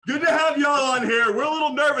have y'all on here. We're a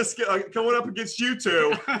little nervous coming up against you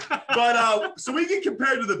two, but so we get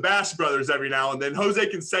compared to the Bash Brothers every now and then. Jose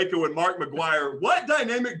Canseco and Mark McGuire. What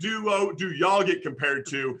dynamic duo do y'all get compared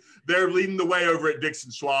to? They're leading the way over at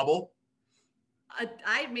Dixon Schwabel.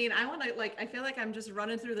 I mean, I want to I feel like I'm just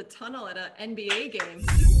running through the tunnel at an NBA game.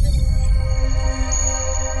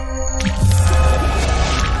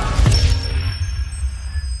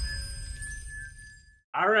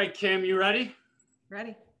 All right, Kim, you ready?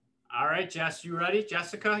 Ready. All right, Jess, you ready?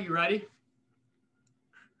 Jessica, you ready?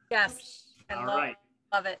 Yes. All right.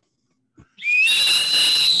 Love it.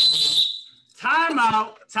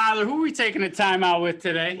 Timeout. Tyler, who are we taking a timeout with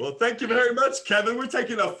today? Well, thank you very much, Kevin. We're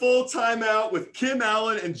taking a full timeout with Kim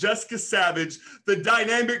Allen and Jessica Savage, the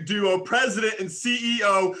dynamic duo, president and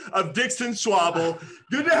CEO of Dixon Schwabel.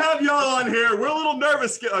 Good to have y'all on here. We're a little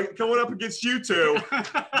nervous coming up against you two,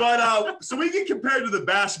 but so we get compared to the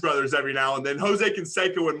Bash Brothers every now and then. Jose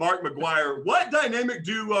Canseco and Mark McGuire. What dynamic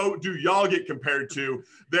duo do y'all get compared to?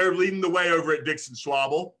 They're leading the way over at Dixon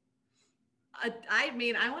Schwabel. I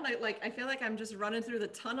mean, I want to I feel like I'm just running through the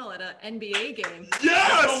tunnel at an NBA game.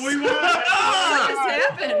 Yes! Oh, we want What just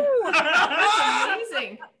happened? That's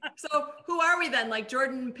amazing. So who are we then? Like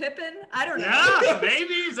Jordan Pippen? I don't know. Yeah,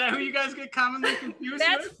 maybe. Is that who you guys get commonly confused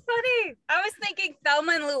That's with? funny. I was thinking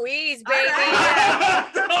Thelma and Louise, baby.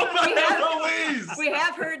 We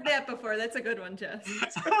have heard that before. That's a good one, Jess.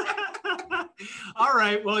 All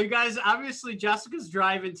right. Well, you guys, obviously Jessica's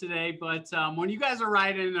driving today, but when you guys are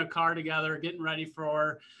riding in a car together, getting ready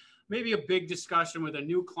for maybe a big discussion with a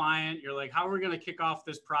new client, you're like, how are we going to kick off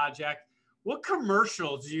this project? What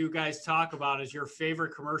commercials do you guys talk about as your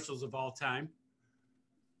favorite commercials of all time?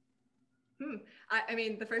 I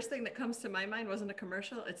mean, the first thing that comes to my mind wasn't a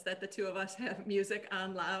commercial. It's that the two of us have music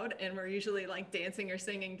on loud and we're usually like dancing or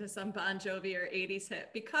singing to some Bon Jovi or 80s hit,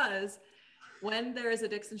 because when there is a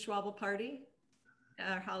Dixon Schwabel party,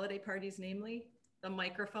 our holiday parties namely, the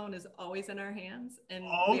microphone is always in our hands and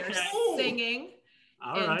we are singing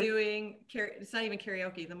doing, it's not even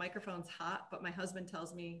karaoke. The microphone's hot, but my husband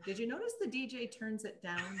tells me, did you notice the DJ turns it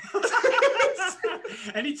down?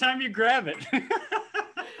 Anytime you grab it.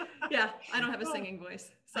 Yeah, I don't have a singing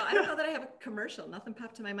voice. So I don't know that I have a commercial. Nothing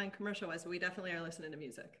popped to my mind commercial-wise, but we definitely are listening to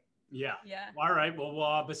music. Yeah. Yeah. All right.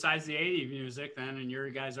 Well, besides the 80s music then, and you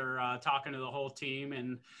guys are talking to the whole team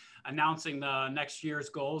and announcing the next year's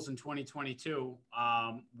goals in 2022.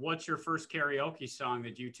 What's your first karaoke song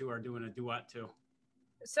that you two are doing a duet to?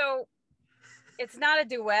 So it's not a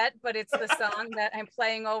duet, but it's the song that I'm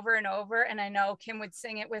playing over and over. And I know Kim would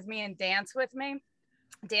sing it with me and dance with me,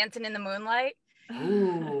 Dancing in the Moonlight.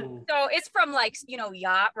 Ooh. So it's from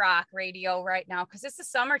yacht rock radio right now, because it's the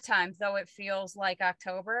summertime, though it feels like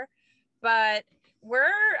October. But we're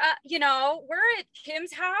at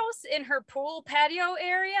Kim's house in her pool patio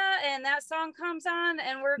area, and that song comes on,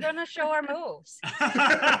 and we're gonna show our moves,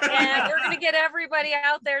 and we're gonna get everybody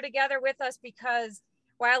out there together with us, because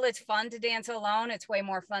while it's fun to dance alone, it's way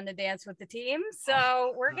more fun to dance with the team.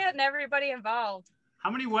 So we're getting everybody involved.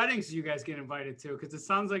 How many weddings do you guys get invited to? Because it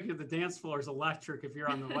sounds like the dance floor is electric if you're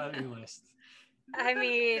on the wedding list. I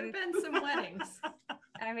mean, there've been some weddings.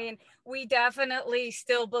 I mean, we definitely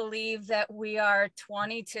still believe that we are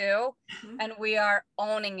 22 and we are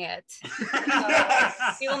owning it.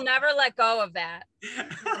 You'll never let go of that.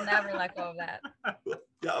 You'll never let go of that.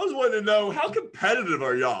 Yeah, I was wanting to know, how competitive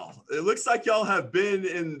are y'all? It looks like y'all have been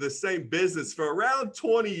in the same business for around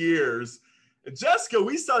 20 years. And Jessica,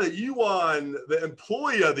 we saw that you won the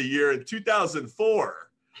Employee of the Year in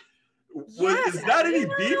 2004. Yes, is that any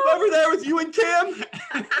beef over there with you and Kim? You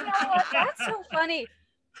know what? That's so funny.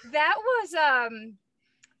 That was a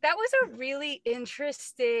really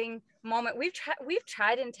interesting moment. We've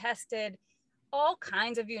tried and tested all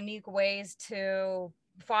kinds of unique ways to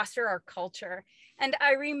foster our culture. And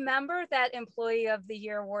I remember that Employee of the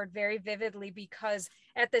Year award very vividly, because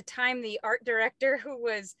at the time, the art director who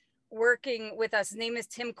was working with us, his name is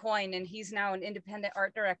Tim Coyne, and he's now an independent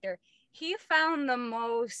art director. He found the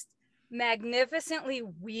most magnificently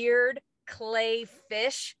weird clay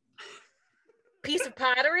fish piece of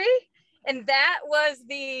pottery, and that was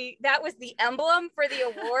the emblem for the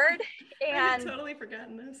award. And I've totally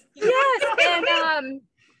forgotten this. Yes, and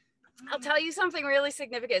I'll tell you something really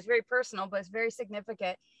significant. It's very personal, but it's very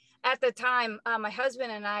significant. At the time, my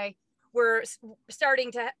husband and I were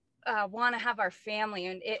starting to want to have our family,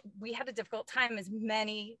 and we had a difficult time, as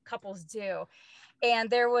many couples do. And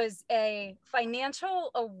there was a financial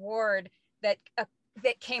award that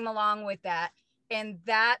came along with that, and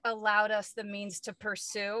that allowed us the means to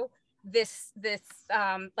pursue this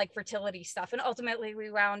like fertility stuff. And ultimately, we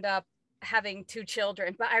wound up having 2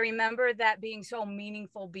 children, but I remember that being so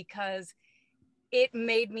meaningful because it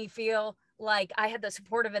made me feel like I had the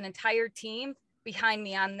support of an entire team behind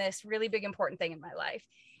me on this really big, important thing in my life.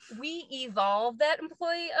 We evolved that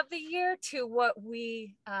Employee of the Year to what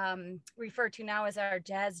we refer to now as our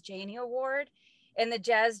Jazz Janie Award. And the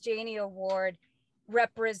Jazz Janie Award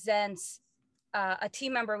represents a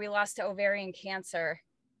team member we lost to ovarian cancer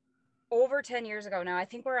over 10 years ago now. I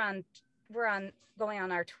think we're going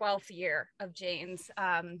on our 12th year of Jane's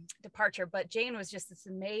departure, but Jane was just this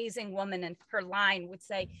amazing woman, and her line would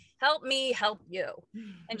say, "Help me help you."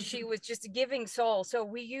 And she was just a giving soul. So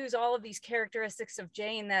we use all of these characteristics of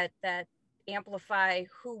Jane that amplify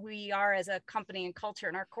who we are as a company and culture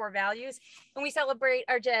and our core values. And we celebrate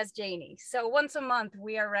our Jazz Janie. So once a month,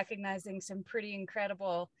 we are recognizing some pretty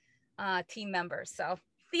incredible team members. So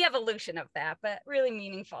the evolution of that, but really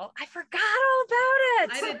meaningful. I forgot all about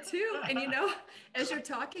it. I did too. And you know, as you're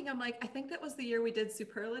talking, I'm like, I think that was the year we did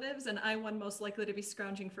superlatives, and I won most likely to be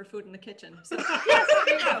scrounging for food in the kitchen. So yes,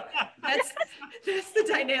 there you go. That's the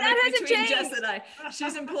dynamic between Jess and I.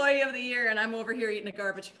 She's Employee of the Year, and I'm over here eating a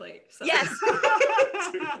garbage plate. So. Yes.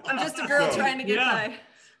 I'm just a girl trying to get by.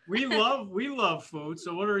 We love food.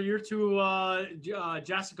 So what are your 2,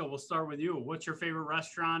 Jessica, we'll start with you. What's your favorite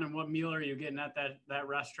restaurant, and what meal are you getting at that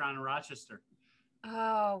restaurant in Rochester?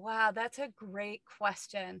 Oh, wow. That's a great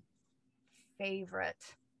question.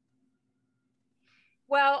 Favorite.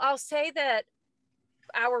 Well, I'll say that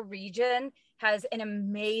our region has an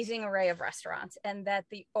amazing array of restaurants, and that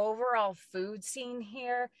the overall food scene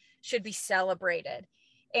here should be celebrated.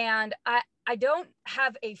 And I don't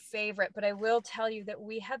have a favorite, but I will tell you that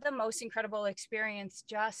we had the most incredible experience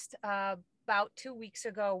just about 2 weeks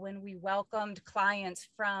ago when we welcomed clients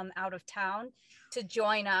from out of town to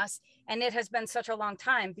join us. And it has been such a long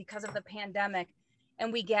time because of the pandemic.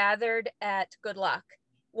 And we gathered at Good Luck.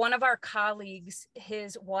 One of our colleagues,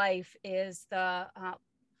 his wife is the,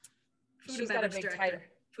 she's got a big title.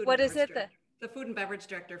 What is it? The food and beverage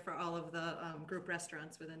director for all of the group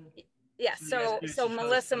restaurants within. Yeah, so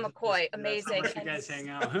Melissa McCoy, amazing. You guys hang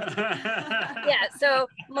out. Yeah, so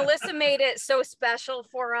Melissa made it so special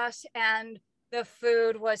for us, and the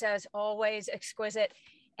food was, as always, exquisite.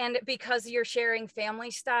 And because you're sharing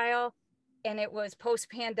family style, and it was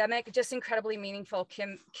post-pandemic, just incredibly meaningful.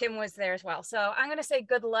 Kim was there as well. So I'm gonna say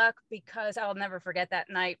Good Luck because I'll never forget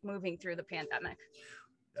that night moving through the pandemic.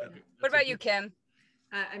 What about you, Kim?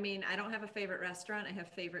 I mean, I don't have a favorite restaurant. I have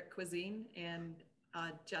favorite cuisine, and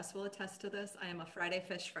Jess will attest to this. I am a Friday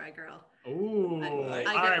fish fry girl. Ooh, all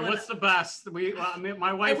right. What's the best?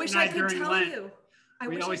 My wife and I during Lent,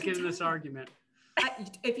 we always get in this argument.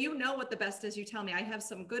 If you know what the best is, you tell me. I have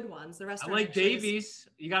some good ones. The restaurant. I like Davies.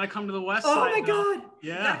 You got to come to the West Side. Oh my God!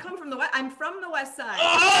 Yeah. You got to come from the West. I'm from the West Side.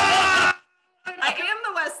 Oh! I am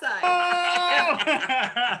the West Side. Oh!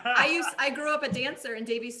 I grew up a dancer, and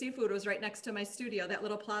Davies Seafood was right next to my studio. That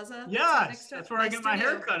little plaza. Yes, that's where I get my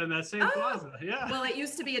hair cut, in that same plaza. Yeah. Well, it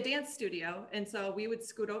used to be a dance studio, and so we would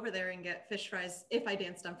scoot over there and get fish fries. If I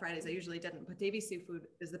danced on Fridays, I usually didn't. But Davies Seafood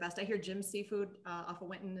is the best. I hear Jim's Seafood off of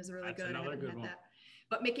Winton is really good. Another good one. That.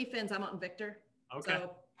 But Mickey Finn's, I'm out in Victor. Okay.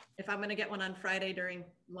 So if I'm going to get one on Friday during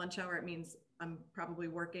lunch hour, it means I'm probably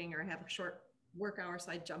working or have a short work hour,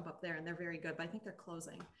 so I jump up there, and they're very good, but I think they're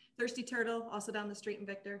closing. Thirsty Turtle, also down the street in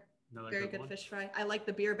Victor. Very good fish fry. I like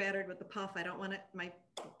the beer battered with the puff. I don't want my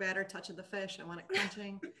batter touching the fish. I want it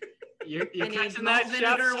crunching. You're catching that,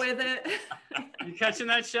 vinegar with it. You catching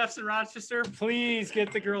that, chefs in Rochester? Please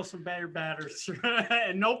get the girls some better batters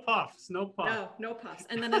and no puffs. No puffs.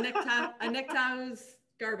 And then a Nick Tahoe's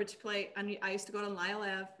garbage plate. I used to go to Lyle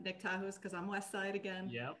Ave, Nick Tahoe's, because I'm West Side again.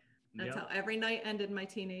 Yep. That's how every night ended my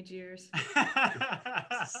teenage years.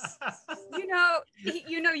 You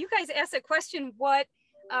guys asked a question, what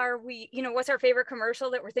are we, what's our favorite commercial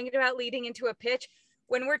that we're thinking about leading into a pitch?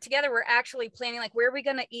 When we're together, we're actually planning, like, where are we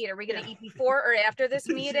going to eat? Are we going to eat before or after this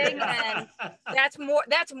meeting? And that's more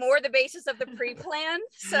the basis of the pre-plan.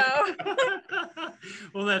 So.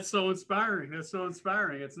 Well, that's so inspiring.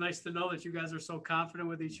 It's nice to know that you guys are so confident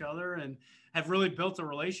with each other and have really built a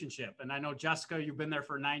relationship. And I know, Jessica, you've been there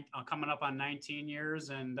for coming up on 19 years.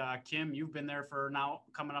 And Kim, you've been there for now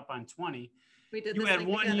coming up on 20. You had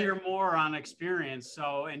 1 year more on experience.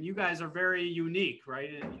 So, and you guys are very unique,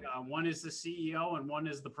 right? One is the CEO and one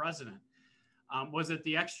is the president. Was it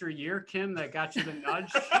the extra year, Kim, that got you the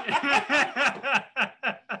nudge?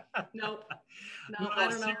 Nope. No, I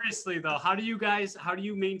don't know. Seriously though, how do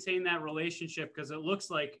you maintain that relationship? Because it looks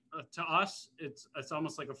like to us, it's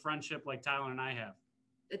almost like a friendship like Tyler and I have.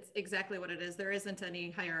 It's exactly what it is. There isn't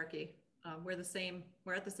any hierarchy. We're at the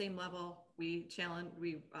same level. We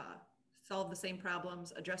solve the same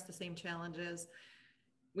problems, address the same challenges.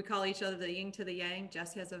 We call each other the yin to the yang.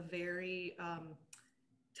 Jess has a very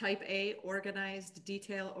type A, organized,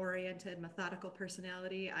 detail-oriented, methodical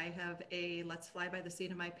personality. I have a let's fly by the seat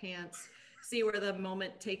of my pants, see where the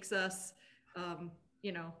moment takes us,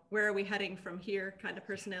 you know, where are we heading from here kind of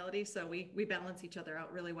personality. So we balance each other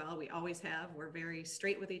out really well. We always have. We're very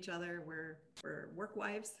straight with each other. We're work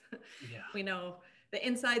wives. Yeah. We know the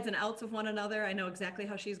insides and outs of one another. I know exactly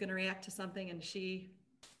how she's going to react to something, and she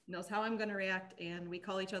knows how I'm going to react. And we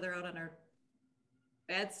call each other out on our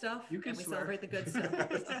bad stuff, You can and we swear. celebrate the good stuff.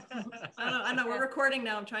 So, I know we're recording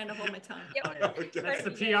now. I'm trying to hold my tongue. Yep. Oh, yeah. Okay. That's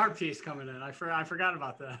the PR piece coming in. I forgot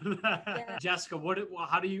about that. Yeah. Jessica,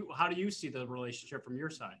 how do you see the relationship from your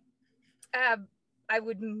side? I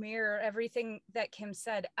would mirror everything that Kim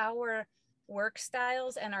said. Our work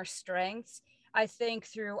styles and our strengths, I think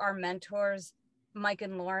through our mentors, Mike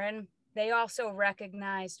and Lauren, they also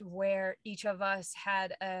recognized where each of us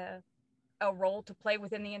had a role to play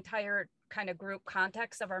within the entire kind of group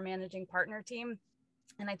context of our managing partner team.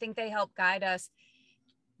 And I think they helped guide us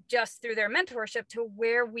just through their mentorship to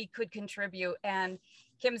where we could contribute. And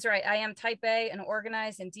Kim's right. I am type A and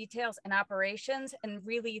organized in details and operations. And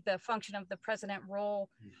really the function of the president role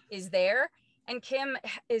is there. And Kim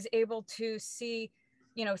is able to see,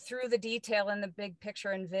 you know, through the detail and the big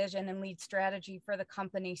picture and vision and lead strategy for the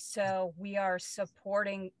company. So we are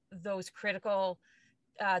supporting those critical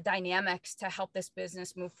dynamics to help this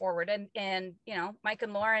business move forward. And, you know, Mike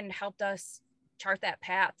and Lauren helped us chart that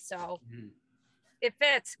path. So it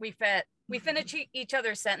fits, we fit. We finish each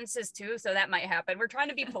other's sentences too, so that might happen. We're trying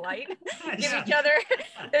to be polite, give each other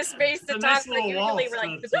the space to It's a talk, nice but little usually waltz, we're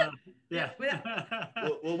like, but, yeah.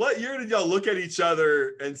 Well, what year did y'all look at each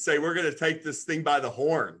other and say, we're going to take this thing by the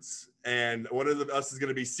horns? And one of us is going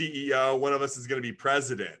to be CEO, one of us is going to be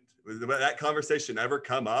president. Did that conversation ever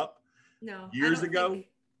come up No, years ago?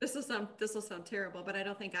 This will sound terrible, but I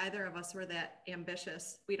don't think either of us were that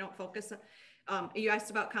ambitious. We don't focus. You asked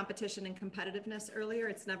about competition and competitiveness earlier.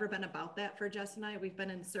 It's never been about that for Jess and I. We've been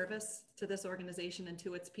in service to this organization and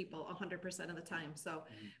to its people 100% of the time. So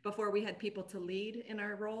before we had people to lead in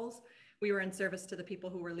our roles, we were in service to the people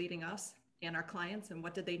who were leading us and our clients, and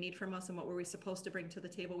what did they need from us and what were we supposed to bring to the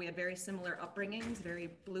table. We had very similar upbringings, very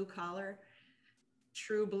blue collar,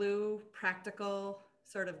 true blue, practical,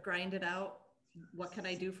 sort of grind it out. What can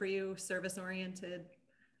I do for you? Service oriented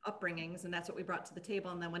upbringings, and that's what we brought to the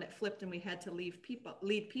table. And then when it flipped and we had to lead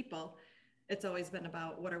people, it's always been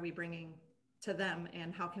about what are we bringing to them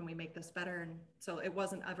and how can we make this better. And so it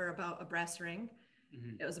wasn't ever about a brass ring.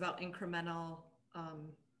 It was about incremental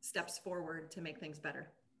steps forward to make things better.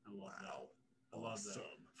 I love that. I love that.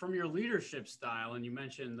 From your leadership style, and you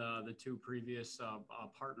mentioned the two previous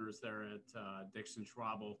partners there at Dixon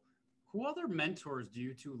Schwabel, who other mentors do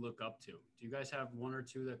you two look up to? Do you guys have one or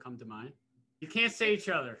two that come to mind? You can't say each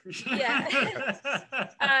other. Yeah.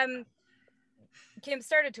 Kim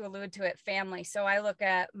started to allude to it, family. So I look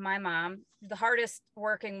at my mom, the hardest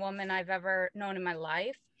working woman I've ever known in my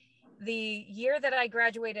life. The year that I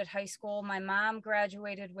graduated high school, my mom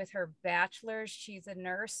graduated with her bachelor's. She's a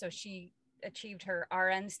nurse, so she achieved her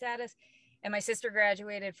RN status. And my sister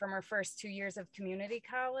graduated from her first 2 years of community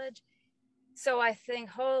college. So I think,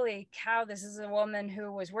 holy cow, this is a woman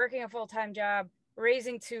who was working a full-time job,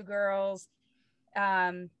 raising two girls,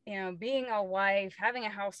 you know, being a wife, having a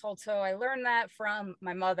household. So I learned that from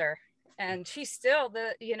my mother, and she's still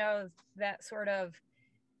that sort of,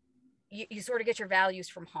 you sort of get your values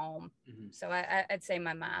from home. So I'd say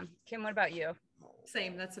my mom. Kim, what about you?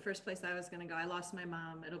 Same. That's the first place I was going to go. I lost my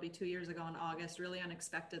mom. It'll be 2 years ago in August, really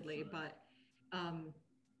unexpectedly, but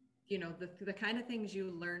you know, the kind of things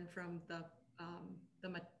you learn from the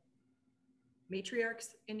matriarchs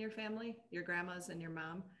in your family, your grandmas and your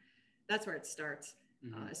mom, that's where it starts.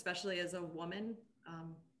 Especially as a woman,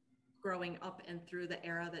 growing up and through the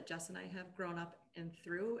era that Jess and I have grown up and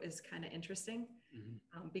through is kind of interesting.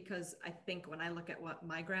 Because I think when I look at what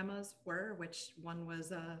my grandmas were, which one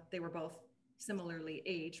was, they were both similarly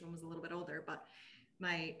aged, one was a little bit older, but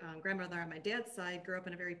my grandmother on my dad's side grew up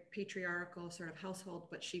in a very patriarchal sort of household,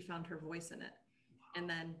 but she found her voice in it. And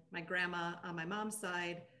then my grandma on my mom's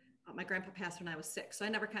side, my grandpa passed when I was 6. So I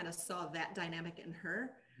never kind of saw that dynamic in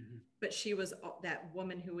her, but she was that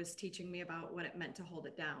woman who was teaching me about what it meant to hold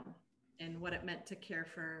it down and what it meant to care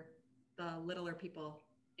for the littler people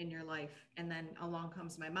in your life. And then along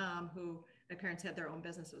comes my mom, who my parents had their own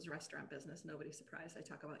business. It was a restaurant business. Nobody's surprised. I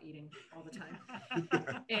talk about eating all the time.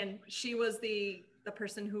 And she was the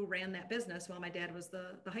person who ran that business while my dad was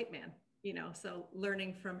the hype man, you know, so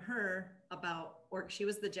learning from her about, or she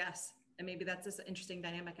was the Jess. And maybe that's this interesting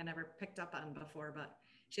dynamic I never picked up on before, but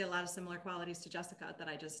she had a lot of similar qualities to Jessica that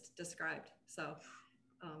I just described. So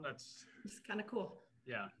That's it's kind of cool.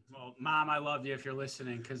 Yeah. Well, Mom, I love you if you're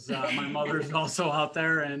listening, because my mother's also out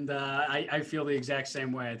there, and I feel the exact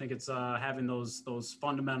same way. I think it's having those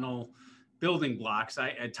fundamental building blocks.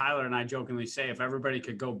 Tyler and I jokingly say, if everybody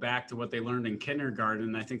could go back to what they learned in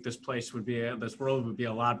kindergarten, I think this world would be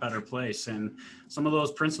a lot better place. And some of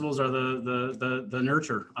those principles are the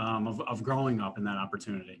nurture of growing up in that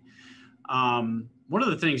opportunity. One of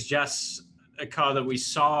the things, Jess, that we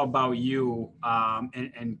saw about you,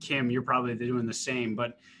 and Kim, you're probably doing the same,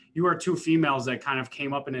 but you are two females that kind of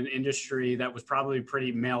came up in an industry that was probably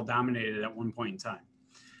pretty male dominated at one point in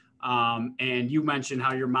time. And you mentioned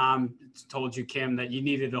how your mom told you, Kim, that you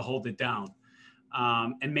needed to hold it down,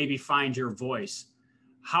 and maybe find your voice.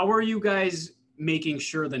 How are you guys making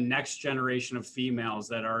sure the next generation of females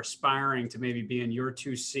that are aspiring to maybe be in your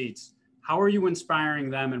two seats, how are you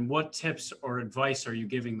inspiring them, and what tips or advice are you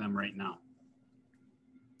giving them right now?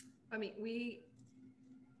 I mean,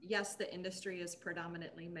 yes, the industry is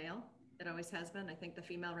predominantly male. It always has been. I think the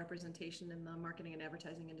female representation in the marketing and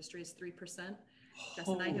advertising industry is 3%. Jess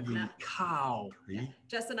and I have not. Cow. Yeah,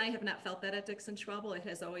 Jess and I have not felt that at Dixon Schwabel. It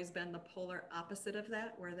has always been the polar opposite of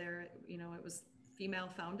that, where it was female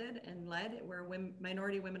founded and led. We're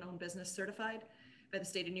minority women-owned business certified by the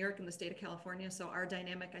state of New York and the state of California. So our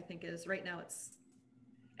dynamic, I think, is right now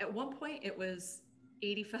at one point it was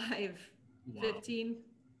 85, wow. 15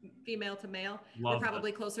 female to male. We're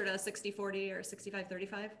probably closer to 60-40 or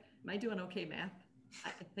 65-35. Am I doing okay math?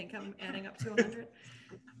 I think I'm adding up to 100.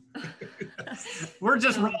 We're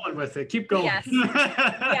just rolling with it. Keep going. Yes.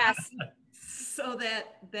 Yes. So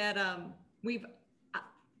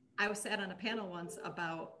I was sat on a panel once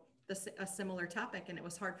about a similar topic, and it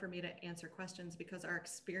was hard for me to answer questions because our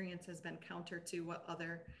experience has been counter to what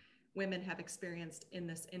other women have experienced in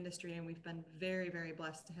this industry. And we've been very, very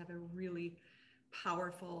blessed to have a really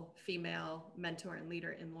powerful female mentor and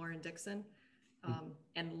leader in Lauren Dixon,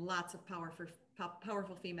 and lots of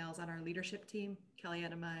powerful females on our leadership team: Kelly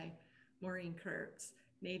Adamai, Maureen Kurtz,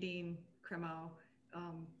 Nadine Cremo.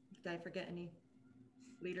 Did I forget any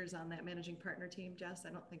leaders on that managing partner team, Jess? I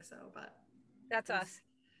don't think so, but that's us.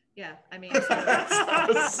 Yeah, I mean, that's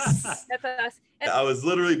us. And I was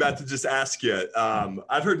literally about to just ask you.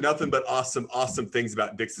 I've heard nothing but awesome things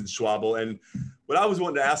about Dixon Schwabel. And what I was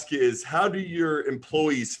wanting to ask you is, how do your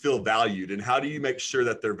employees feel valued, and how do you make sure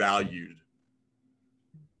that they're valued?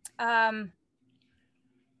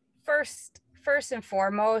 First and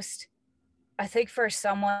foremost, I think for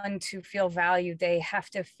someone to feel valued, they have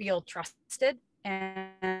to feel trusted,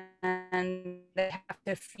 and they have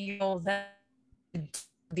to feel that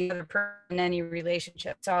the other person in any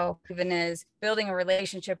relationship. So even as building a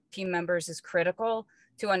relationship with team members is critical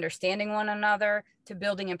to understanding one another, to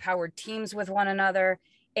building empowered teams with one another,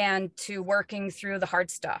 and to working through the hard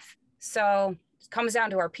stuff. So it comes down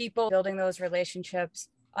to our people, building those relationships,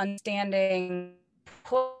 understanding,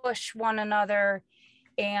 push one another,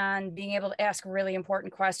 and being able to ask really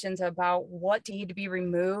important questions about what need to be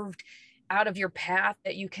removed out of your path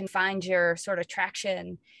that you can find your sort of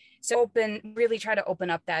traction. So really try to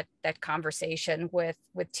open up that conversation with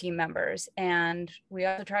team members. And we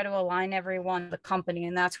also try to align everyone in the company.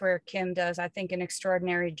 And that's where Kim does, I think, an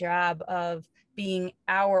extraordinary job of being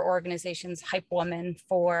our organization's hype woman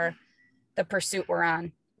for the pursuit we're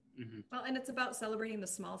on. Mm-hmm. Well, and it's about celebrating the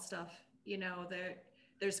small stuff.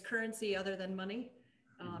 There's currency other than money,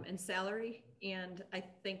 and salary. And I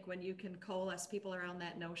think when you can coalesce people around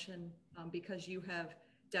that notion, because you have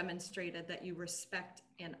demonstrated that you respect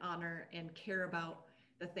and honor and care about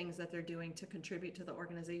the things that they're doing to contribute to the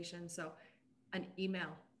organization. So an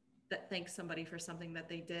email that thanks somebody for something that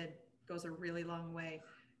they did goes a really long way.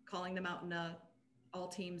 Calling them out in a all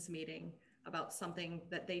teams meeting about something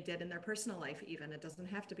that they did in their personal life, even. It doesn't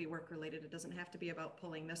have to be work related. It doesn't have to be about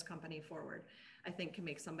pulling this company forward. I think can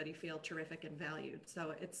make somebody feel terrific and valued.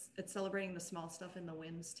 So it's celebrating the small stuff and the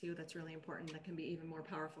wins too. That's really important. That can be even more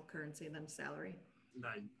powerful currency than salary.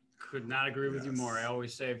 I could not agree with you more. I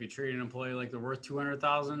always say, if you treat an employee like they're worth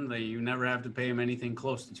 $200,000, you never have to pay them anything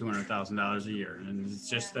close to $200,000 a year. And it's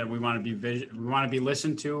just that we want to be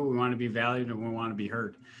listened to, we want to be valued, and we want to be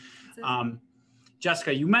heard.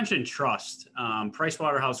 Jessica, you mentioned trust.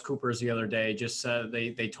 PricewaterhouseCoopers the other day just said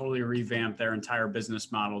they totally revamped their entire business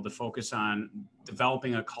model to focus on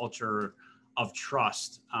developing a culture of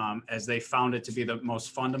trust, as they found it to be the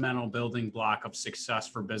most fundamental building block of success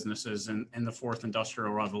for businesses in the fourth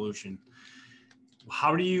industrial revolution.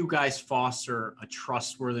 How do you guys foster a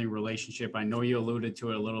trustworthy relationship? I know you alluded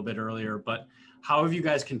to it a little bit earlier, but how have you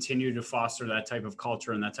guys continued to foster that type of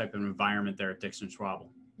culture and that type of environment there at Dixon Schwabel?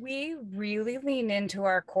 We really lean into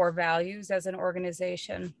our core values as an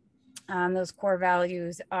organization. Those core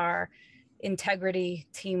values are integrity,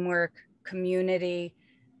 teamwork, community,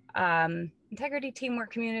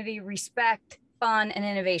 respect, fun, and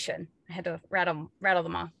innovation. I had to rattle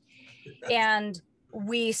them off. And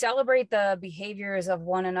we celebrate the behaviors of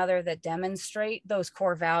one another that demonstrate those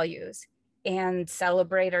core values and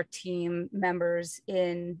celebrate our team members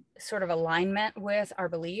in sort of alignment with our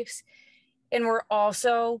beliefs. And we're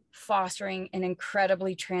also fostering an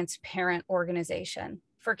incredibly transparent organization.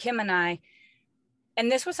 For Kim and I,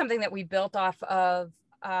 and this was something that we built off of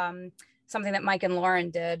something that Mike and Lauren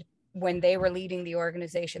did when they were leading the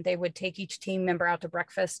organization. They would take each team member out to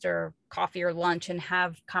breakfast or coffee or lunch and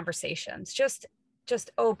have conversations, just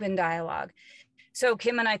open dialogue. So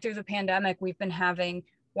Kim and I, through the pandemic, we've been having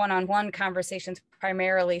one-on-one conversations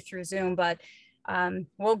primarily through Zoom, but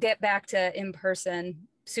we'll get back to in-person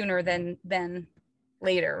sooner than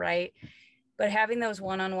later, right? But having those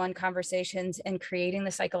one-on-one conversations and creating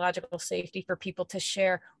the psychological safety for people to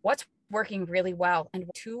share what's working really well and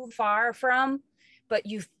too far from, but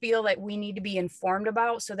you feel that we need to be informed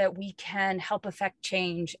about so that we can help affect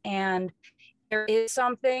change. And there is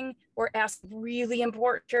something, we're asked really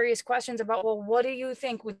important, curious questions about, well, what do you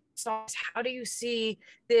think with sauce? How do you see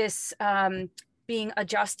this being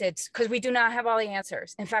adjusted? Because we do not have all the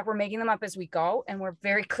answers. In fact, we're making them up as we go, and we're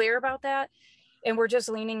very clear about that. And we're just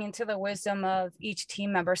leaning into the wisdom of each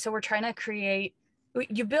team member. So we're trying to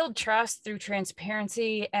you build trust through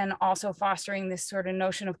transparency and also fostering this sort of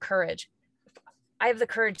notion of courage. I have the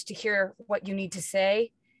courage to hear what you need to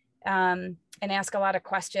say and ask a lot of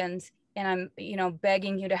questions. And I'm,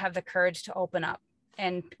 begging you to have the courage to open up.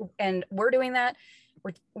 And we're doing that.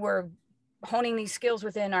 We're honing these skills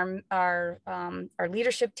within our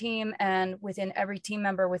leadership team and within every team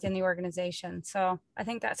member within the organization. So I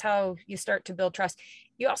think that's how you start to build trust.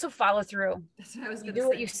 You also follow through. That's what I was You going do to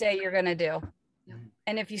what say. you say you're going to do. Yeah.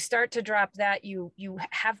 And if you start to drop that, you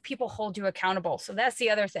have people hold you accountable. So that's the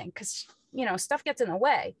other thing, because stuff gets in the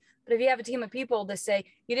way. But if you have a team of people to say,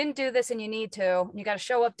 you didn't do this and you need to, you got to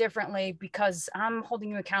show up differently because I'm holding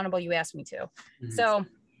you accountable, you asked me to. Mm-hmm. So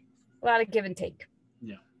a lot of give and take.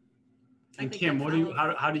 Yeah. And Kim,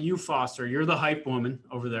 how do you foster? You're the hype woman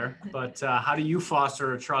over there, but how do you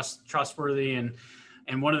foster a trustworthy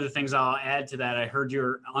and one of the things I'll add to that, I heard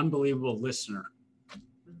you're an unbelievable listener.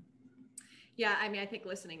 Yeah, I think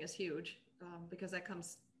listening is huge because that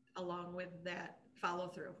comes along with that follow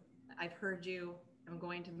through. I've heard you. I'm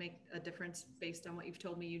going to make a difference based on what you've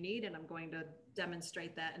told me you need, and I'm going to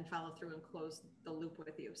demonstrate that and follow through and close the loop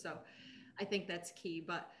with you. So I think that's key.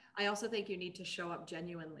 But I also think you need to show up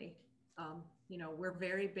genuinely. We're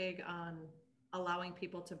very big on allowing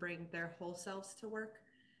people to bring their whole selves to work,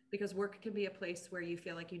 because work can be a place where you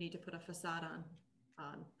feel like you need to put a facade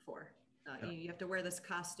on for. You have to wear this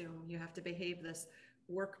costume. You have to behave this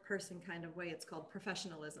work person kind of way. It's called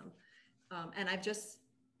professionalism. And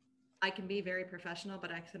I can be very professional,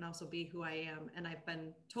 but I can also be who I am. And I've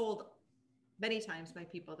been told many times by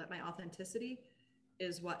people that my authenticity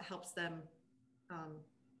is what helps them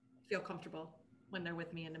feel comfortable when they're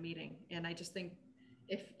with me in a meeting. And I just think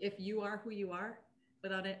if you are who you are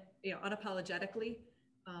without it, unapologetically,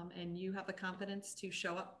 and you have the confidence to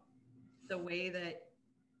show up the way that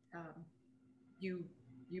you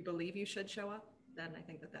believe you should show up, then I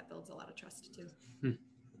think that builds a lot of trust too.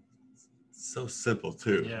 So simple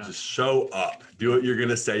too. Yeah. Just show up, do what you're going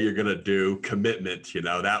to say you're going to do. Commitment,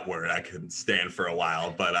 that word I couldn't stand for a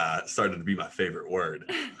while, but started to be my favorite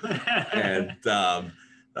word. And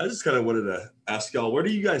I just kind of wanted to ask y'all, where do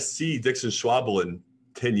you guys see Dixon Schwabel in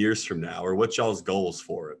 10 years from now, or what's y'all's goals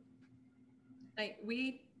for it?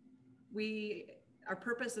 Our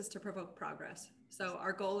purpose is to provoke progress. So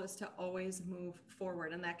our goal is to always move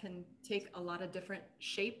forward, and that can take a lot of different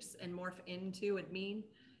shapes and morph into and mean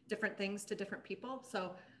different things to different people.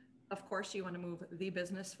 So of course you want to move the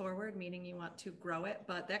business forward, meaning you want to grow it,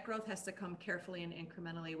 but that growth has to come carefully and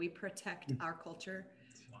incrementally. We protect our culture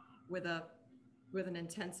with an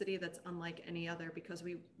intensity that's unlike any other, because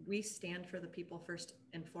we stand for the people first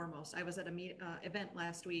and foremost. I was at a event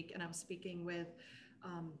last week, and I was speaking with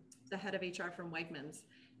the head of HR from Wegmans,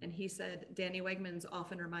 and he said Danny Wegmans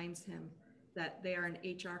often reminds him that they are an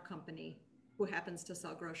HR company who happens to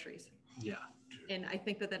sell groceries. Yeah. And I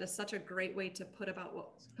think that is such a great way to put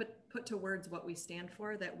to words what we stand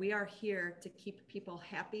for, that we are here to keep people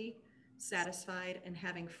happy, satisfied, and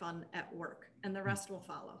having fun at work, and the rest will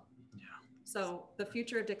follow. Yeah. So the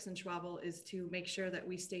future of Dixon Schwabel is to make sure that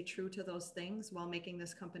we stay true to those things while making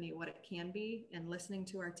this company what it can be, and listening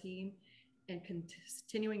to our team and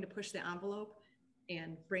continuing to push the envelope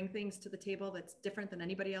and bring things to the table that's different than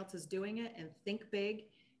anybody else is doing it, and think big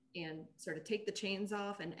and sort of take the chains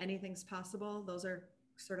off, and anything's possible. Those are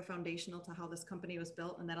sort of foundational to how this company was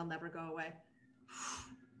built, and that'll never go away.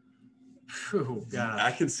 Oh, God.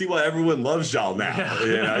 I can see why everyone loves y'all now. Yeah.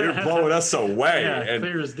 You know, you're blowing us away. Yeah, And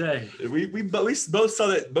clear as day. we both saw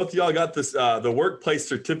that both of y'all got this the workplace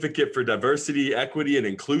certificate for diversity, equity, and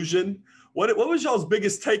inclusion. What was y'all's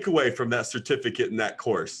biggest takeaway from that certificate in that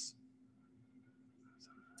course?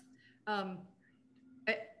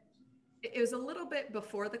 It was a little bit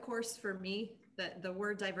before the course for me, that the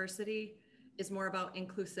word diversity is more about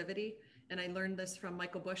inclusivity. And I learned this from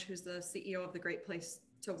Michael Bush, who's the CEO of the Great Place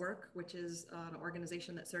to Work, which is an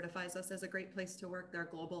organization that certifies us as a great place to work. They're a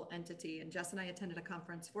global entity. And Jess and I attended a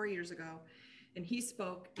conference 4 years ago, and he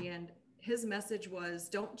spoke, and his message was,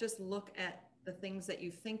 don't just look at the things that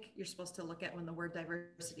you think you're supposed to look at when the word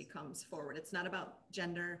diversity comes forward. It's not about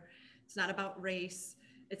gender. It's not about race.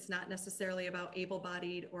 It's not necessarily about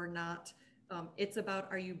able-bodied or not. It's about,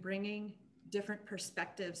 are you bringing different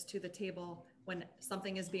perspectives to the table when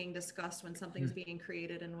something is being discussed, when something's being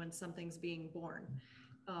created, and when something's being born.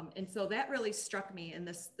 And so that really struck me. And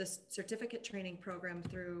this certificate training program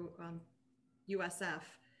through USF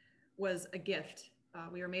was a gift.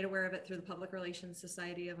 We were made aware of it through the Public Relations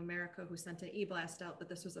Society of America, who sent an e-blast out that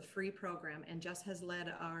this was a free program. And Jess has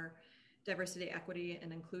led our diversity, equity,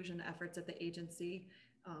 and inclusion efforts at the agency,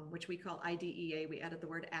 which we call IDEA. We added the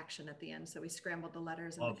word action at the end. So we scrambled the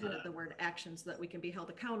letters and we added the word action so that we can be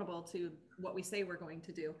held accountable to what we say we're going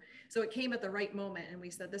to do. So it came at the right moment, and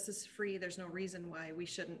we said, this is free. There's no reason why we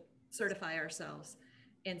shouldn't certify ourselves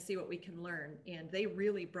and see what we can learn. And they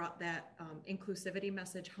really brought that inclusivity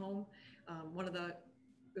message home.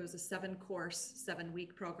 It was a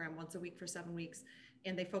 7-week program, once a week for 7 weeks.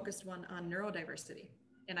 And they focused one on neurodiversity.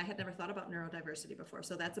 And I had never thought about neurodiversity before.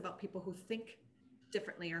 So that's about people who think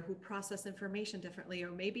differently, or who process information differently,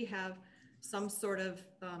 or maybe have some sort of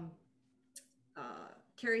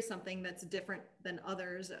carry something that's different than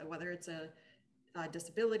others, whether it's a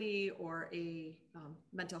disability or a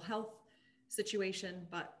mental health situation.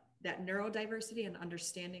 But that neurodiversity and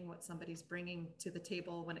understanding what somebody's bringing to the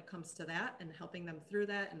table when it comes to that, and helping them through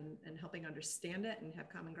that, and helping understand it and have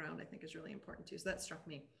common ground, I think is really important too. So that struck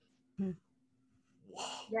me.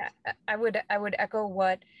 Yeah, I would echo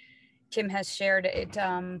what Kim has shared. It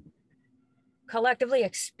collectively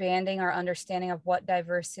expanding our understanding of what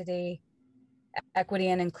diversity, equity,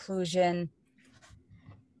 and inclusion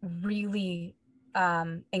really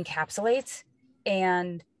encapsulates,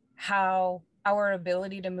 and how our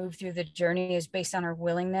ability to move through the journey is based on our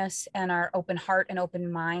willingness and our open heart and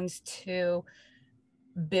open minds to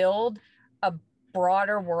build a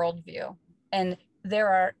broader worldview. And there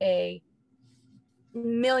are a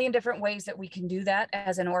million different ways that we can do that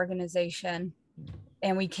as an organization,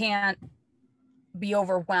 and we can't be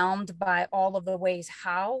overwhelmed by all of the ways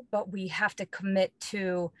how, but we have to commit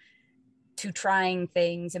to trying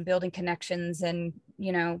things and building connections, and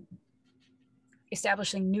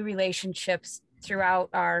establishing new relationships throughout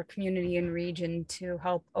our community and region to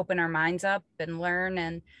help open our minds up and learn.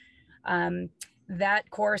 And that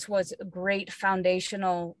course was a great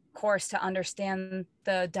foundational course to understand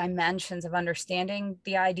the dimensions of understanding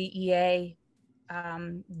the IDEA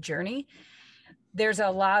journey. There's a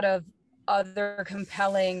lot of other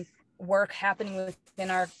compelling work happening within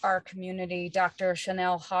our community. Dr.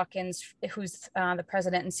 Chanel Hawkins, who's the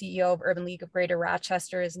president and CEO of Urban League of Greater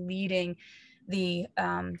Rochester, is leading the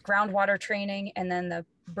groundwater training, and then the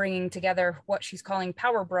bringing together what she's calling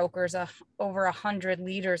power brokers, over 100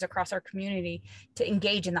 leaders across our community, to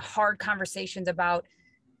engage in the hard conversations about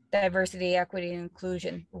diversity, equity, and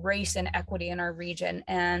inclusion, race and equity in our region.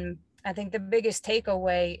 And I think the biggest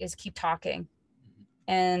takeaway is keep talking,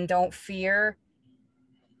 and don't fear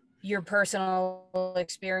your personal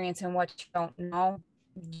experience and what you don't know.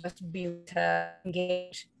 Just be to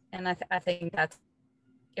engage. And I think that's,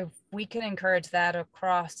 if we can encourage that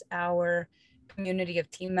across our community of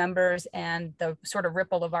team members and the sort of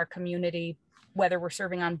ripple of our community, whether we're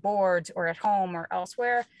serving on boards or at home or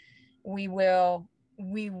elsewhere, we will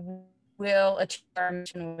achieve our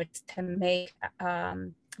mission, which is to make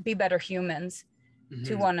be better humans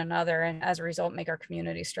to one another, and as a result make our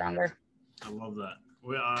community stronger. I love that.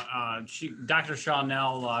 Dr.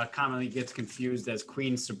 Chanel commonly gets confused as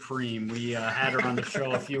Queen Supreme. We had her on the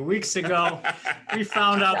show a few weeks ago. We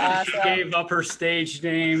found out that she gave up her stage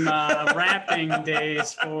name rapping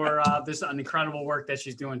days for this incredible work that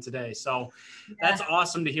she's doing today. So that's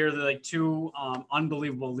awesome to hear that, like, two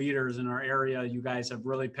unbelievable leaders in our area. You guys have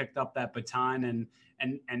really picked up that baton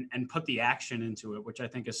and put the action into it, which I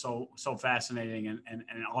think is so fascinating and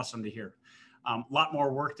awesome to hear. A lot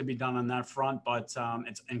more work to be done on that front, but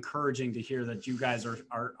it's encouraging to hear that you guys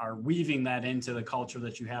are weaving that into the culture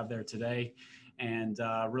that you have there today, and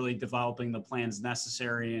really developing the plans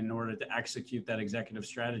necessary in order to execute that executive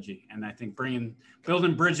strategy. And I think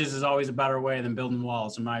building bridges is always a better way than building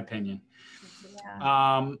walls, in my opinion.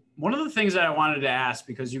 Yeah. One of the things that I wanted to ask,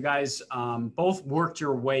 because you guys both worked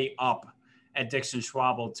your way up at Dixon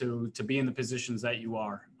Schwabel to be in the positions that you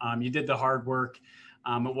are. You did the hard work.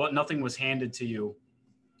 Nothing was handed to you.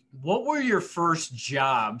 What were your first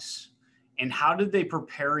jobs, and how did they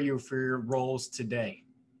prepare you for your roles today?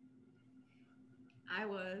 I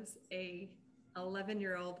was a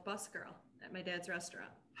 11-year-old bus girl at my dad's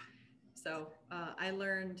restaurant. So I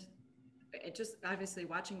learned, it just obviously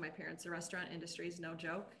watching my parents. The restaurant industry is no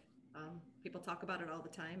joke. People talk about it all the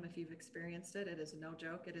time. If you've experienced it, it is no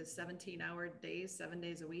joke. It is 17-hour days, 7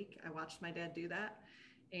 days a week. I watched my dad do that,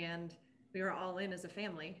 and we were all in as a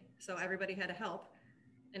family. So everybody had to help.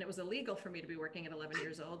 And it was illegal for me to be working at 11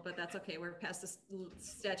 years old, but that's okay. We're past the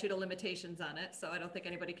statute of limitations on it, so I don't think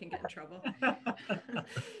anybody can get in trouble.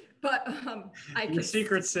 But Your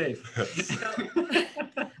secret's safe. So,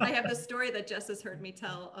 I have this story that Jess has heard me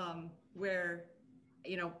tell, where,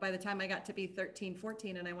 you know, by the time I got to be 13,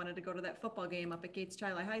 14, and I wanted to go to that football game up at Gates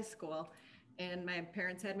Chili High School, and my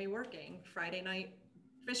parents had me working Friday night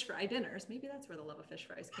fish fry dinners. Maybe that's where the love of fish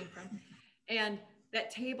fries came from. And that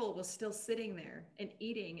table was still sitting there and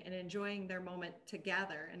eating and enjoying their moment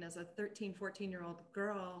together. And as a 13, 14-year-old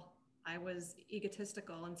girl, I was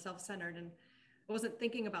egotistical and self-centered, and I wasn't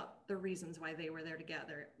thinking about the reasons why they were there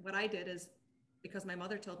together. What I did is, because my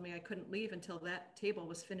mother told me I couldn't leave until that table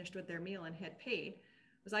was finished with their meal and had paid,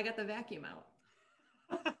 was I got the vacuum out.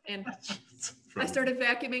 And I started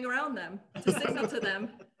vacuuming around them to signal to them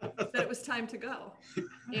that it was time to go.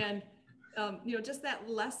 And, you know, just that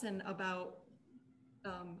lesson about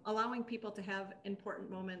allowing people to have important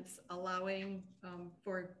moments, allowing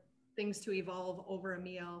for things to evolve over a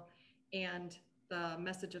meal, and the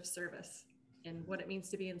message of service and what it means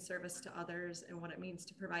to be in service to others and what it means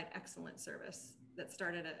to provide excellent service, that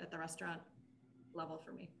started at the restaurant level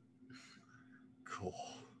for me. Cool.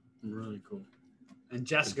 Really cool. And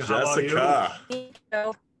Jessica, how about you? Me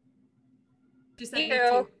too. She said Me me too.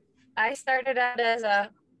 too. I started out as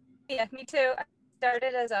me too. I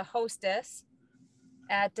started as a hostess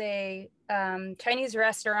at a Chinese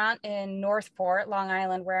restaurant in Northport, Long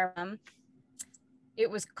Island, where I'm. It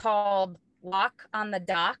was called Walk on the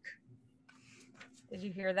Dock. Did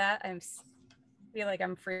you hear that? Feel like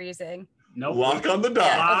I'm freezing. Nope. Walk on the dock.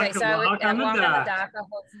 Yeah, okay, so Walk on the dock.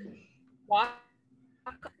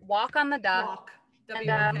 Walk on the dock. Walk. And,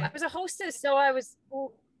 W-O-K. I was a hostess, so I was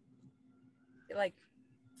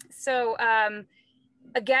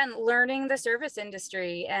again, learning the service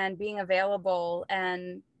industry and being available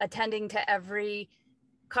and attending to every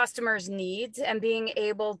customer's needs and being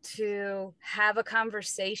able to have a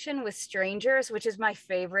conversation with strangers, which is my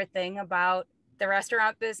favorite thing about the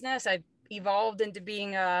restaurant business. I've evolved into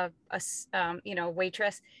being a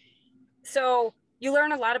waitress. So you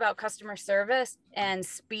learn a lot about customer service and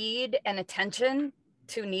speed and attention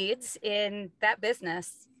to needs in that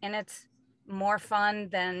business. And it's more fun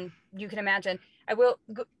than you can imagine.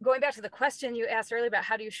 Going back to the question you asked earlier about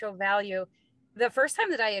how do you show value, the first time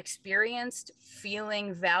that I experienced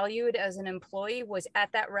feeling valued as an employee was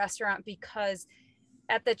at that restaurant, because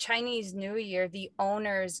at the Chinese New Year, the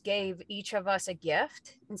owners gave each of us a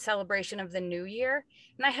gift in celebration of the New Year.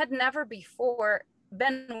 And I had never before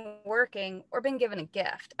been working or been given a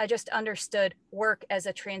gift. I just understood work as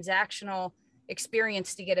a transactional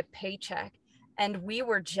experience to get a paycheck. And we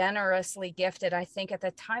were generously gifted. I think at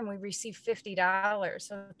the time we received $50.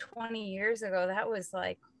 So 20 years ago, that was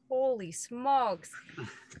like, holy smokes.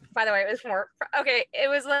 By the way, it was it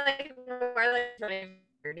was like more like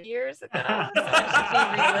 30 years ago. So I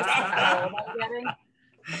should be realistic how old I'm getting.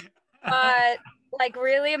 But like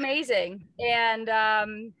really amazing. And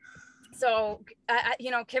so,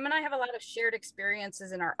 Kim and I have a lot of shared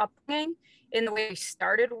experiences in our upbringing, in the way we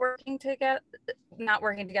started working together, not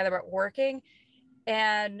working together, but working.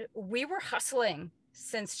 And we were hustling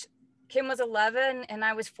since Kim was 11 and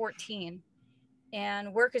I was 14.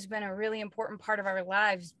 And work has been a really important part of our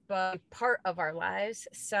lives,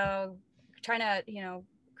 So trying to,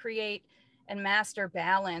 create and master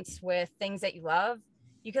balance with things that you love.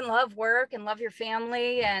 You can love work and love your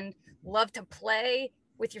family and love to play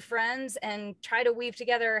with your friends and try to weave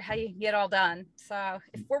together how you get all done. So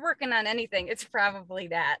if we're working on anything, it's probably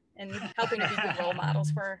that, and helping to be good role models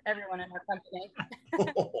for everyone in our company.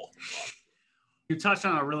 You touched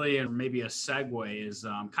on maybe a segue is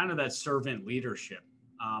kind of that servant leadership.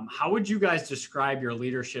 How would you guys describe your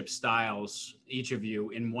leadership styles, each of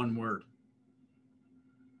you, in one word?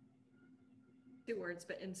 2 words,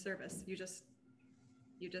 but in service. You just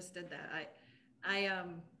did that.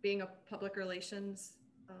 Being a public relations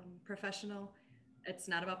professional, it's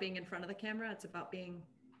not about being in front of the camera. It's about being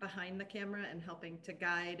behind the camera and helping to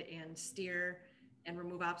guide and steer and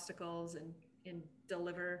remove obstacles and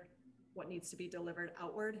deliver what needs to be delivered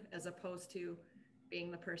outward, as opposed to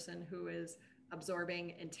being the person who is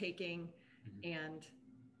absorbing and taking and,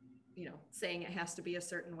 saying it has to be a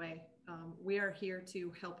certain way. We are here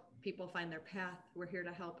to help people find their path. We're here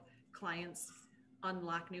to help clients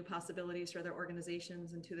unlock new possibilities for their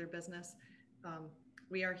organizations and to their business.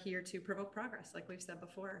 We are here to provoke progress, like we've said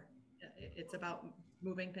before. It's about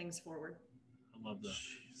moving things forward. I love that.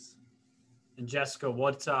 Jeez. And Jessica,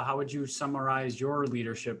 how would you summarize your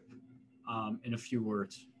leadership in a few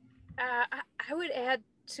words? I would add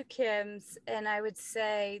to Kim's, and I would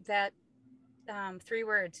say that 3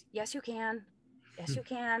 words: yes, you can. Yes, you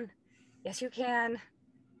can. Yes, you can.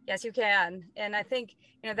 Yes, you can. And I think,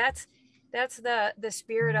 that's the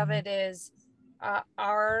spirit of it. Is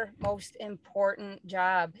our most important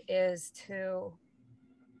job is to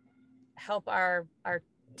help our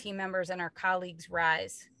team members and our colleagues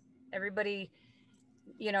rise. Everybody,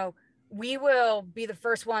 we will be the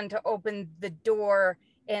first one to open the door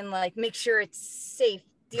and make sure it's safe,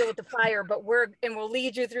 deal with the fire, we'll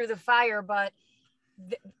lead you through the fire, but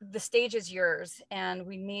the stage is yours, and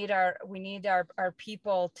we need our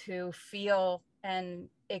people to feel and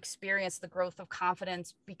experience the growth of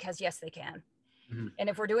confidence, because yes, they can. Mm-hmm. And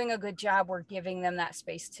if we're doing a good job, we're giving them that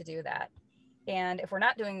space to do that. And if we're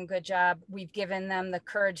not doing a good job, we've given them the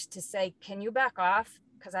courage to say, can you back off?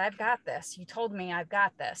 Because I've got this. You told me I've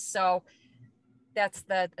got this. So there's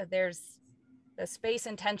the space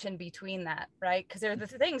and tension between that, right? Because there are the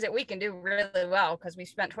things that we can do really well because we've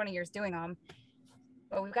spent 20 years doing them.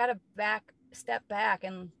 But we've got to step back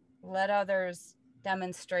and let others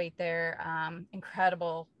demonstrate their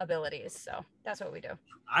incredible abilities. So that's what we do.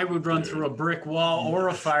 I would run through a brick wall or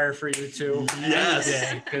a fire for you two.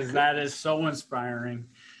 Yes. Because that is so inspiring.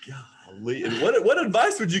 Golly. And what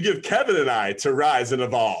advice would you give Kevin and I to rise and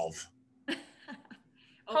evolve?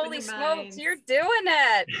 Holy smokes, you're doing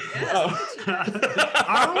it. Yeah.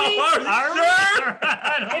 Are we? Are we?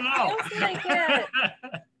 I don't know. It feels like it.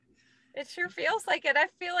 It sure feels like it. I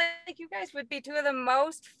feel like you guys would be 2 of the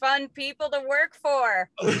most fun people to work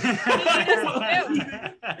for.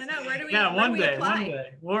 I know. Where do we? One day.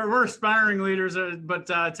 We're aspiring leaders, but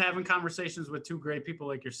it's having conversations with 2 great people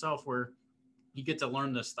like yourself, where you get to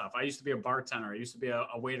learn this stuff. I used to be a bartender. I used to be a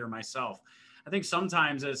waiter myself. I think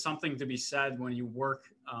sometimes there's something to be said when you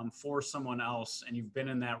work for someone else and you've been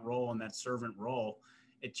in that role, in that servant role.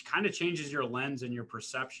 It kind of changes your lens and your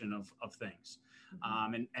perception of things.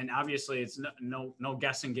 And obviously it's no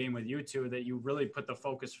guessing game with you two, that you really put the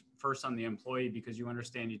focus first on the employee, because you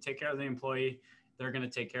understand you take care of the employee, they're going to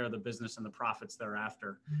take care of the business and the profits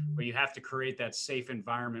thereafter. But you have to create that safe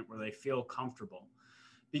environment where they feel comfortable.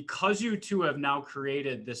 Because you two have now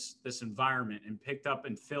created this environment and picked up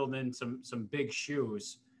and filled in some big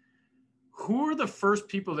shoes, who are the first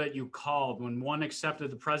people that you called when one accepted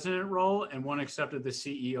the president role and one accepted the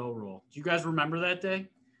CEO role? Do you guys remember that day?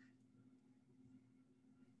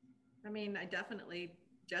 I mean,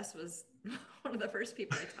 Jess was one of the first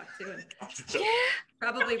people I talked to, and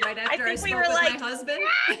probably right after I spoke with my husband.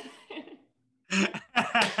 I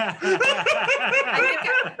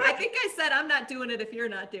think I said, I'm not doing it if you're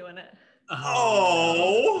not doing it.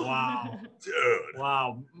 Oh, wow, dude!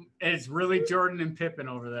 Wow, it's really Jordan and Pippen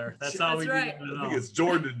over there. That's all we right. need to know. I think it's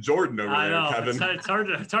Jordan and Jordan over there, Kevin. It's hard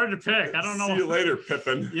to pick. I don't know. See you later,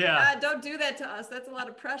 Pippen. Yeah. Don't do that to us. That's a lot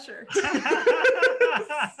of pressure.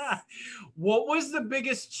 What was the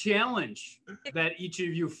biggest challenge that each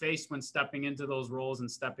of you faced when stepping into those roles and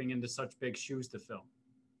stepping into such big shoes to fill?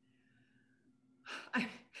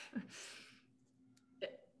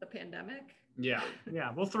 The pandemic. Yeah,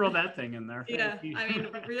 we'll throw that thing in there. Yeah, I mean,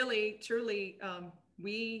 really, truly,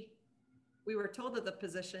 we were told that the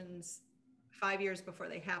positions 5 years before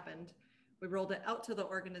they happened. We rolled it out to the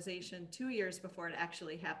organization 2 years before it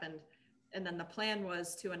actually happened. And then the plan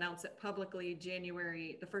was to announce it publicly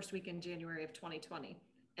the first week in January of 2020,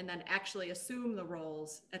 and then actually assume the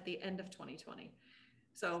roles at the end of 2020.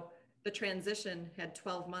 So the transition had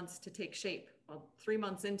 12 months to take shape. Well, 3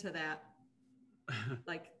 months into that,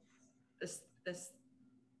 like this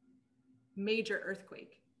major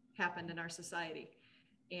earthquake happened in our society.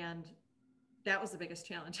 And that was the biggest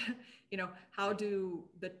challenge. How do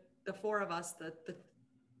the 4 of us, the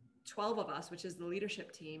 12 of us, which is the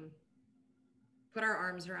leadership team, put our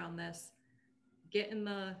arms around this, get in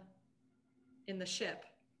the ship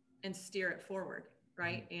and steer it forward,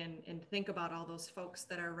 right? And think about all those folks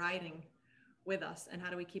that are riding with us, and how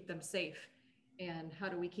do we keep them safe, and how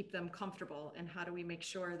do we keep them comfortable, and how do we make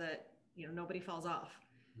sure that, you know, nobody falls off.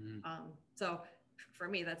 So for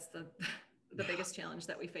me, that's the biggest challenge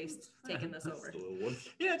that we faced taking this over.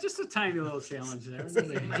 Yeah, just a tiny little challenge there.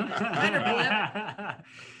 Minor blip.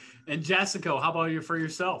 And Jessica, how about you for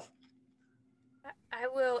yourself? I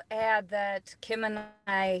will add that Kim and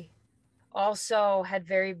I also had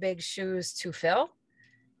very big shoes to fill.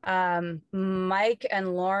 Mike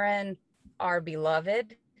and Lauren are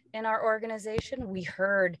beloved in our organization. We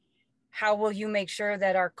heard, how will you make sure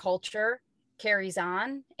that our culture carries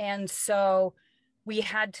on? And so we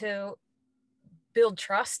had to build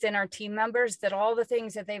trust in our team members that all the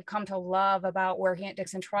things that they've come to love about working at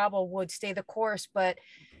Dixon Schwabel would stay the course, but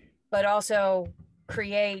also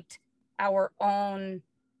create our own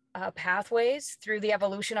pathways through the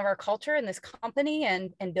evolution of our culture in this company,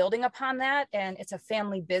 and building upon that. And it's a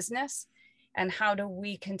family business. And how do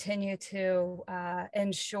we continue to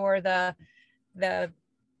ensure the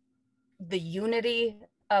unity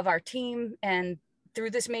of our team and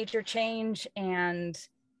through this major change, and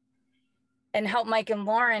help Mike and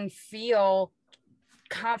Lauren feel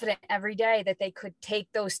confident every day that they could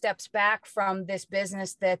take those steps back from this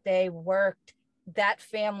business that that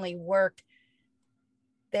family worked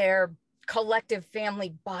their collective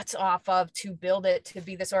family butts off of to build it to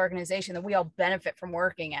be this organization that we all benefit from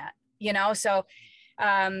working at, you know? So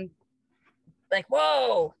like,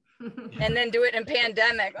 whoa, and then do it in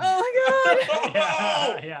pandemic. Oh my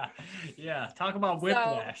God. Yeah. Talk about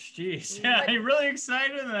whiplash. Jeez. Yeah, you're really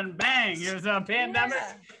excited, and then bang, it was a pandemic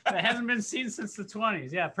that hasn't been seen since the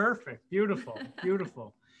 1920s. Yeah, perfect. Beautiful.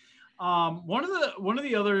 One of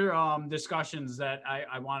the other discussions that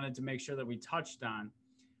I wanted to make sure that we touched on,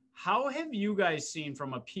 how have you guys seen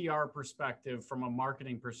from a PR perspective, from a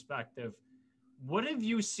marketing perspective, what have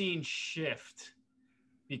you seen shift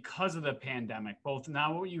because of the pandemic, both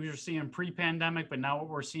now what you were seeing pre-pandemic, but now what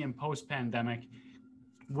we're seeing post-pandemic?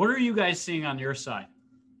 What are you guys seeing on your side?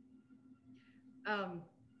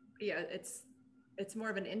 Yeah, it's more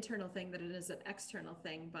of an internal thing than it is an external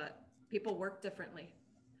thing, but people work differently,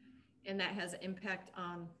 and that has impact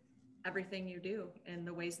on everything you do and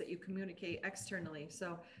the ways that you communicate externally.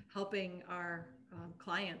 So helping our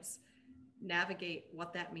clients navigate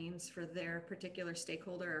what that means for their particular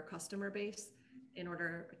stakeholder or customer base in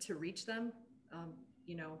order to reach them.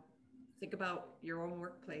 You know, think about your own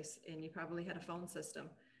workplace, and you probably had a phone system.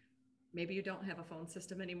 Maybe you don't have a phone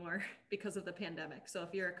system anymore because of the pandemic. So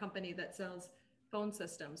if you're a company that sells phone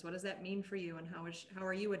systems, what does that mean for you, and how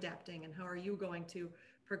are you adapting, and how are you going to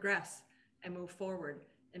progress and move forward?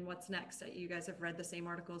 And what's next? You guys have read the same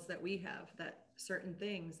articles that we have, that certain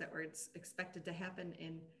things that were expected to happen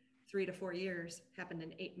in 3 to 4 years happened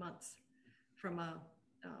in 8 months from a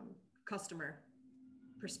customer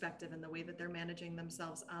perspective, and the way that they're managing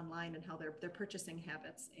themselves online, and how their purchasing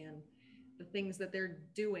habits and the things that they're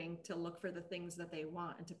doing to look for the things that they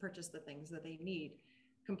want and to purchase the things that they need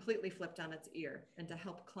completely flipped on its ear. And to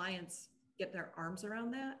help clients get their arms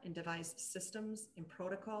around that and devise systems and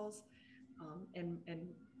protocols and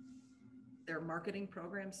their marketing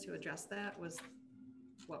programs to address that was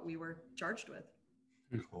what we were charged with.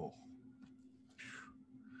 Cool.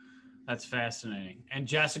 That's fascinating. And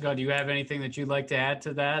Jessica, do you have anything that you'd like to add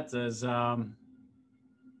to that?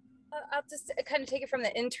 I'll just kind of take it from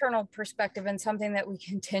the internal perspective, and something that we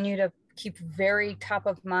continue to keep very top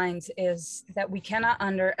of mind is that we cannot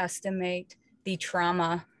underestimate the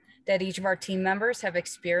trauma that each of our team members have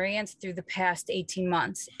experienced through the past 18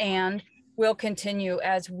 months, and will continue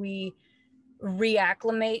as we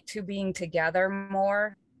reacclimate to being together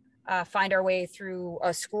more, find our way through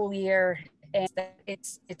a school year. And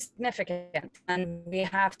it's significant, and we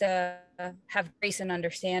have to have grace and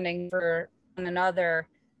understanding for one another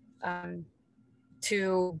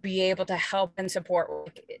to be able to help and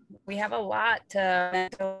support. We have a lot to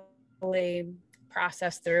mentally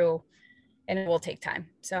process through, and it will take time.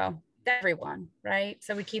 So everyone, right?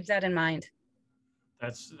 So we keep that in mind.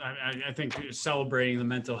 I think celebrating the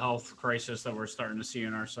mental health crisis that we're starting to see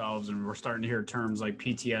in ourselves, and we're starting to hear terms like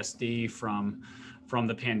PTSD from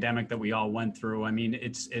the pandemic that we all went through. I mean,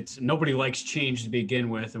 it's nobody likes change to begin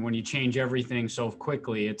with, and when you change everything so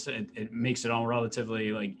quickly, it makes it all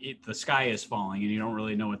relatively like the sky is falling, and you don't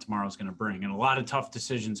really know what tomorrow's going to bring. And a lot of tough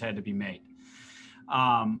decisions had to be made.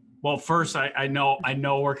 Well, first, I know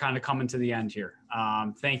we're kind of coming to the end here.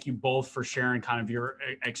 Thank you both for sharing kind of your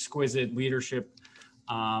exquisite leadership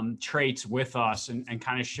traits with us, and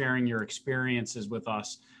kind of sharing your experiences with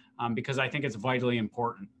us, because I think it's vitally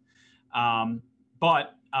important.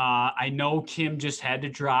 But I know Kim just had to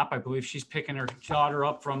drop. I believe she's picking her daughter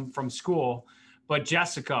up from school. But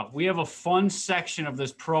Jessica, we have a fun section of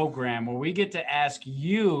this program where we get to ask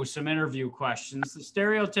you some interview questions, the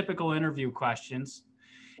stereotypical interview questions.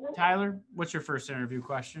 Tyler, what's your first interview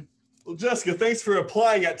question? Well, Jessica, thanks for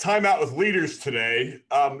applying at Time Out with Leaders today.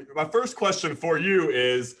 My first question for you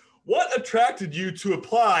is, what attracted you to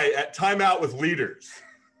apply at Time Out with Leaders?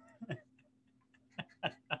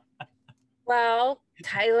 Well,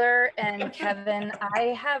 Tyler and Kevin,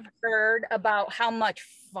 I have heard about how much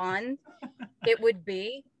fun it would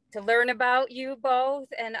be to learn about you both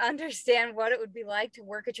and understand what it would be like to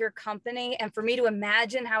work at your company and for me to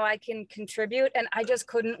imagine how I can contribute. And I just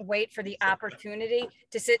couldn't wait for the opportunity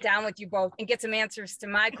to sit down with you both and get some answers to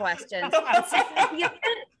my questions. Well,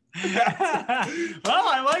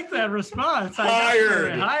 I like that response.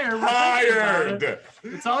 Hired.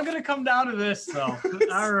 It's all going to come down to this, though.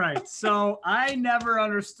 All right. So I never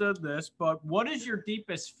understood this, but what is your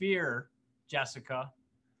deepest fear, Jessica?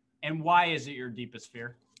 And why is it your deepest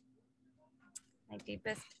fear? My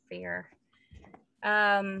deepest fear.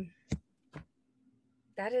 That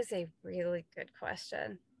is a really good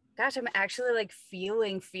question. Gosh, I'm actually like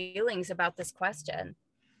feeling feelings about this question.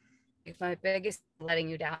 My biggest letting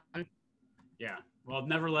you down. Yeah, well,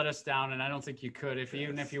 never let us down, and I don't think you could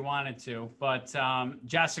even if you wanted to. But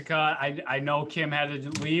Jessica, I know Kim had to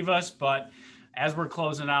leave us, but as we're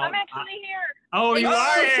closing out, I'm actually here. Oh, you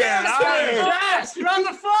are here. Yes, you're on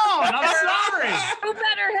the phone. I'm sorry. Who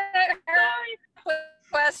better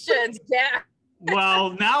questions? Yeah.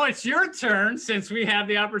 Well, now it's your turn since we have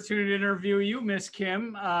the opportunity to interview you, Miss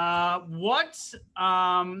Kim. What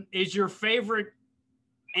is your favorite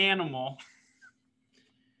animal?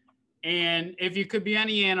 And if you could be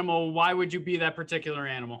any animal, why would you be that particular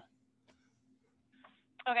animal?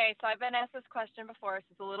 Okay, so I've been asked this question before, so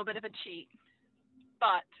it's a little bit of a cheat.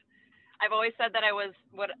 But I've always said that I was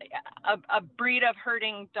a breed of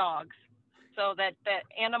herding dogs. So that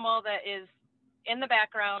animal that is in the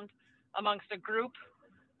background amongst a group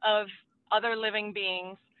of other living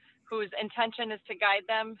beings whose intention is to guide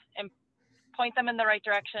them and point them in the right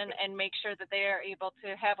direction and make sure that they are able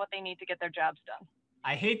to have what they need to get their jobs done.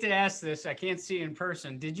 I hate to ask this. I can't see in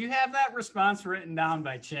person. Did you have that response written down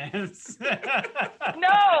by chance? No,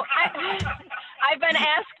 I've been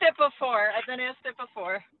asked it before.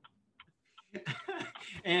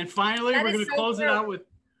 And finally, we're going to close it out with,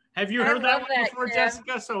 have you heard that one before, Kim?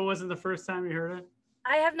 Jessica? So it wasn't the first time you heard it?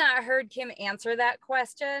 I have not heard Kim answer that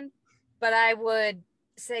question, but I would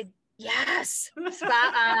say, yes,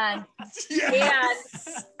 spot on.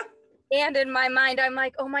 Yes. And in my mind, I'm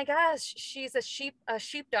like, oh my gosh, she's a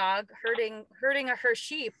sheepdog herding her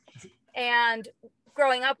sheep. And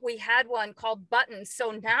growing up, we had one called Buttons.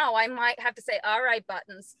 So now I might have to say, all right,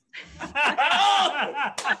 Buttons.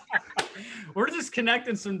 We're just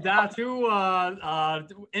connecting some dots, two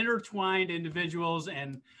intertwined individuals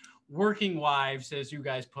and working wives, as you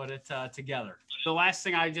guys put it, together. The last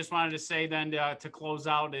thing I just wanted to say then to close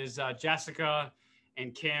out is Jessica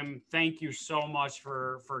and Kim, thank you so much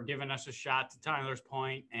for giving us a shot, to Tyler's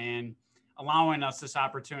point, and allowing us this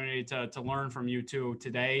opportunity to learn from you two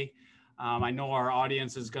today. I know our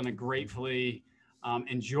audience is going to gratefully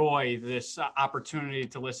enjoy this opportunity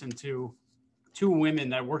to listen to two women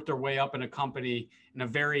that worked their way up in a company in a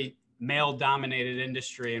very male-dominated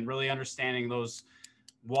industry and really understanding those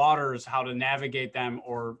waters, how to navigate them,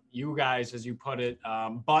 or you guys, as you put it,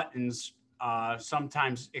 buttons.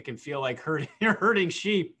 Sometimes it can feel like herding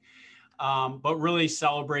sheep, but really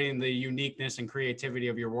celebrating the uniqueness and creativity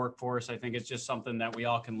of your workforce. I think it's just something that we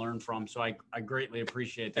all can learn from. So I greatly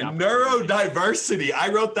appreciate that. And neurodiversity. I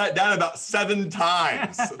wrote that down about 7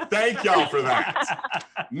 times. Thank y'all for that.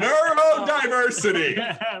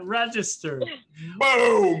 Neurodiversity. Registered.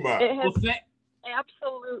 Boom.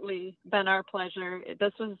 Absolutely been our pleasure.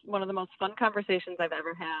 This was one of the most fun conversations I've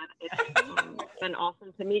ever had. It's been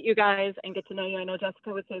awesome to meet you guys and get to know you. I know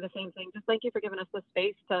Jessica would say the same thing. Just thank you for giving us the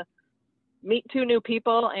space to meet 2 new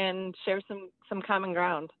people and share some common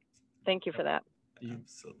ground. Thank you for that.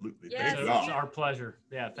 Absolutely. Yes, It's our pleasure.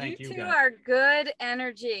 Yeah, thank you. You two guys. are good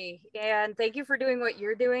energy, and thank you for doing what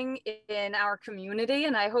you're doing in our community.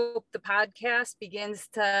 And I hope the podcast begins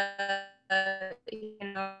to,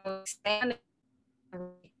 expand.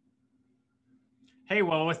 Hey,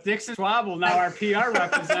 well, with Dixon Schwabel, now our PR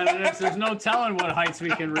representatives, there's no telling what heights we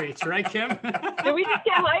can reach, right, Kim? Did we just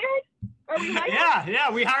get hired? Are we hired? Yeah,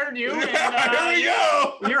 we hired you. And, Here we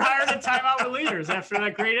go. You're hired at Time Out with Leaders after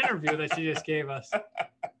that great interview that you just gave us.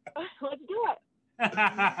 Let's do it.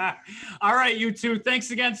 All right, you two.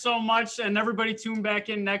 Thanks again so much. And everybody tune back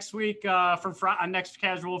in next week for next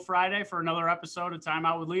Casual Friday for another episode of Time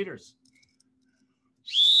Out with Leaders.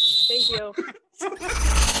 Thank you.